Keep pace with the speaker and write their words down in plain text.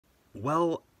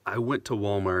Well, I went to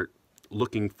Walmart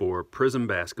looking for Prizm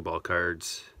basketball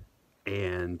cards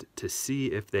and to see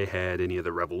if they had any of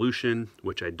the Revolution,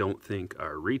 which I don't think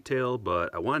are retail,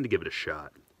 but I wanted to give it a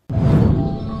shot.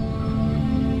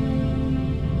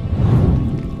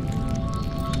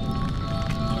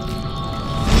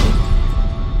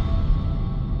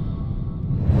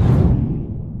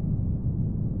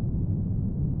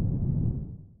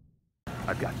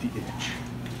 I've got the itch.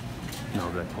 Now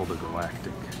that I pulled a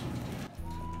Galactic.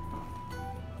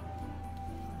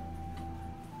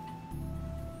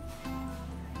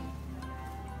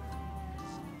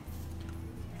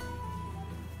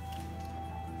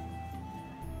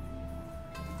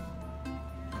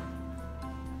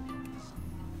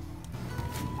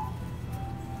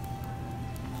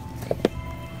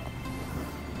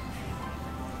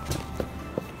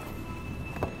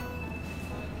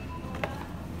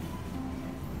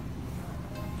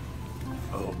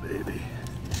 Oh baby,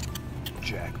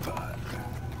 jackpot.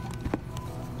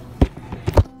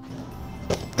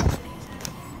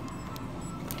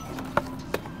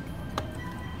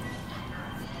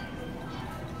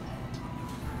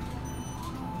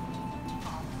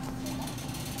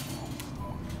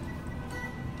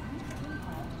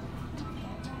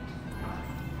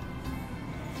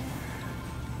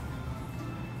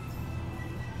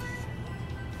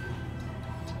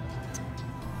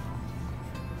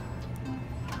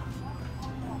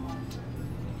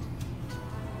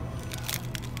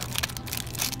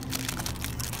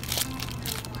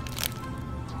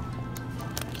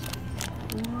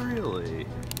 Really?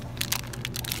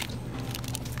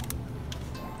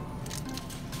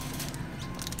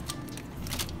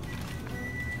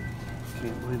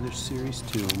 Can't believe there's Series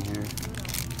 2 in here.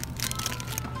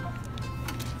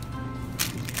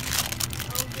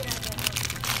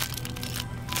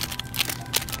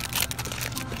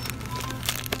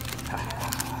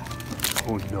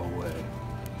 Oh, no way.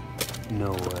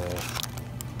 No way.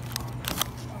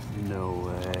 No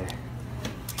way.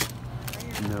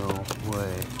 No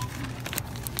way.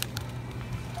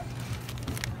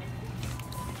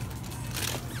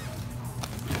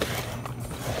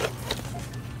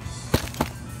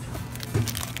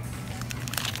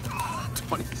 Oh,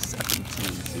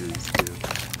 2017 Series 2.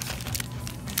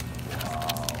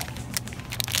 Wow.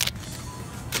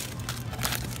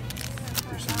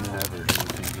 There's never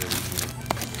anything good in here.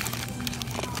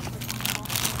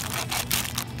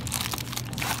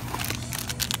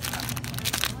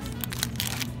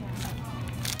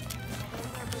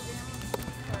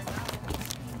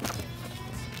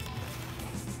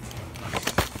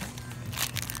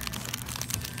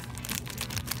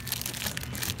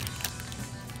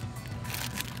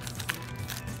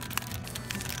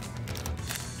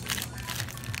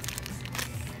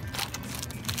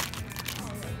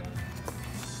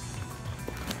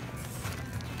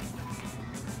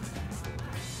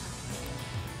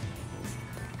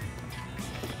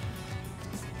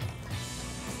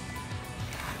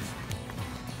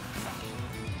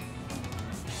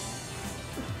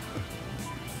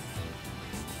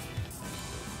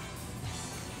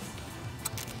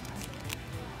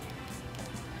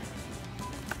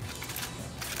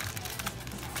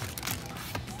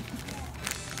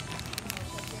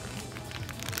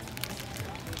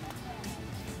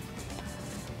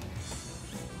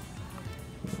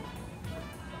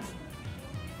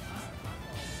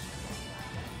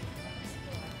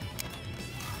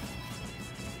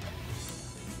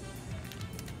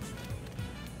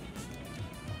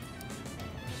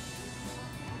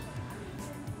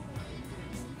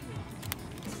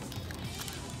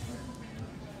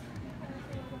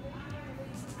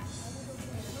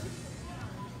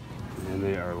 And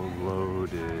they are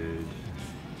loaded.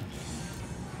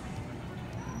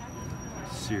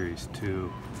 Series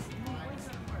 2.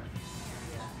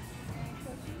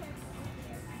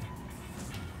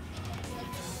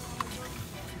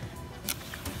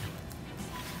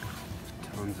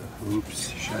 Tons of hoops.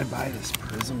 Should I buy this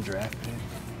Prizm draft pick?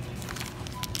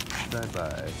 Should I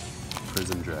buy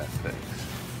Prizm draft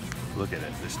picks? Look at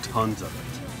it. There's tons of it.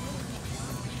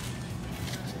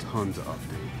 There's tons of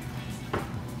update.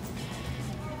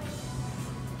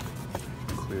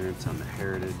 Clearance on the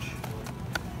Heritage.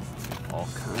 All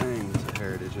kinds of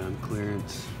Heritage on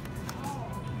clearance.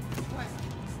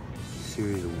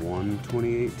 Series 1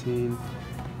 2018.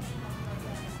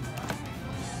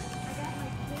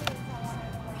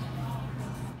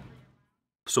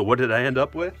 So what did I end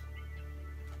up with?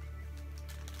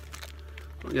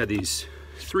 We got these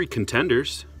 3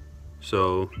 contenders.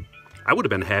 So I would have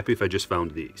been happy if I just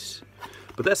found these.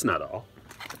 But that's not all.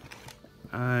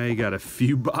 I got a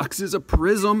few boxes of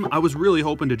Prizm. I was really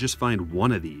hoping to just find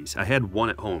one of these. I had one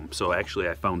at home, so actually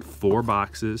I found 4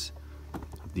 boxes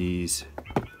of these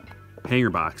hanger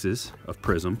boxes of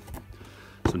Prizm.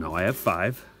 So now I have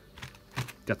 5.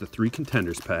 Got the 3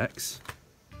 contenders packs.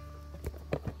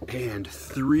 And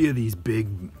 3 of these big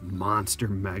monster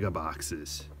mega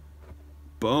boxes.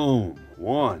 Boom.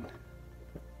 1,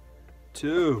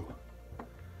 2,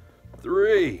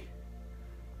 3.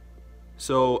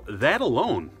 So that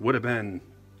alone would have been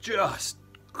just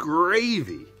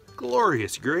gravy,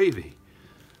 glorious gravy.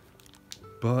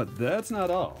 But that's not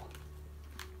all.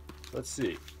 Let's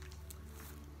see.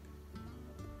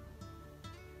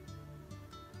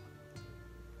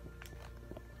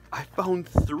 I found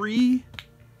 3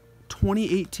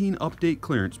 2018 update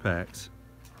clearance packs,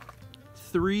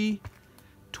 3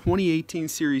 2018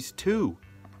 Series 2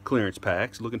 clearance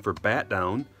packs, looking for bat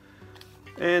down,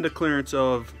 and a clearance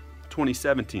of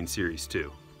 2017 Series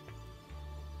 2.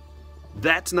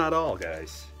 That's not all,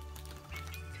 guys.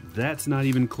 That's not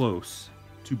even close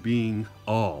to being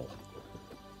all.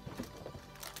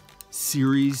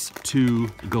 Series 2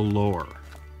 galore.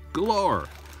 Galore!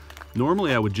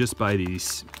 Normally I would just buy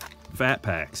these fat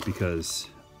packs because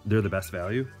they're the best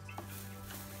value.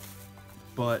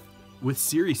 But with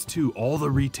Series 2, all the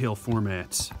retail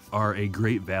formats are a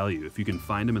great value if you can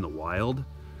find them in the wild.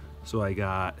 So I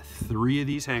got 3 of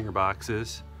these hanger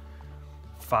boxes,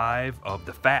 5 of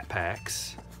the fat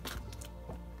packs.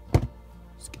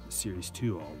 Let's get the Series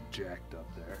 2 all jacked up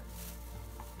there.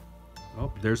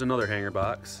 Oh, there's another hanger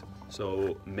box.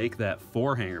 So make that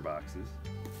 4 hanger boxes.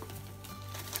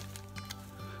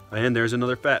 And there's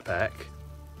another fat pack.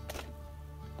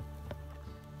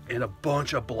 And a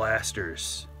bunch of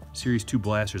blasters. Series 2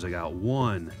 blasters. I got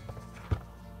 1,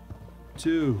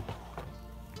 2,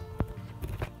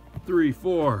 3,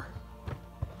 4,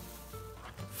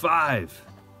 5.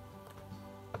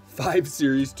 5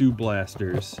 Series 2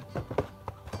 blasters.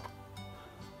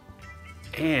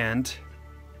 And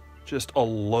just a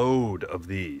load of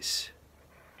these.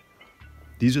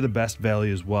 These are the best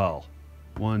value as well.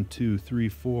 1, 2, 3,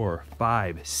 4,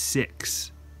 5,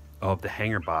 6 of the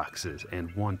hanger boxes,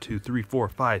 and 1, 2, 3, 4,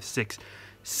 5, 6,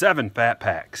 7 fat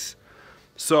packs.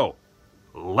 So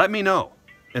let me know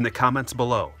in the comments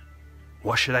below,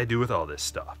 what should I do with all this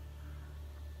stuff?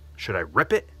 Should I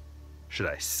rip it? Should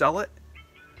I sell it?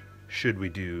 Should we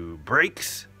do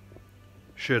breaks?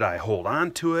 Should I hold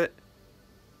on to it?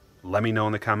 Let me know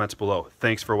in the comments below.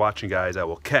 Thanks for watching, guys. I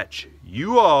will catch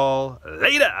you all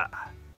later.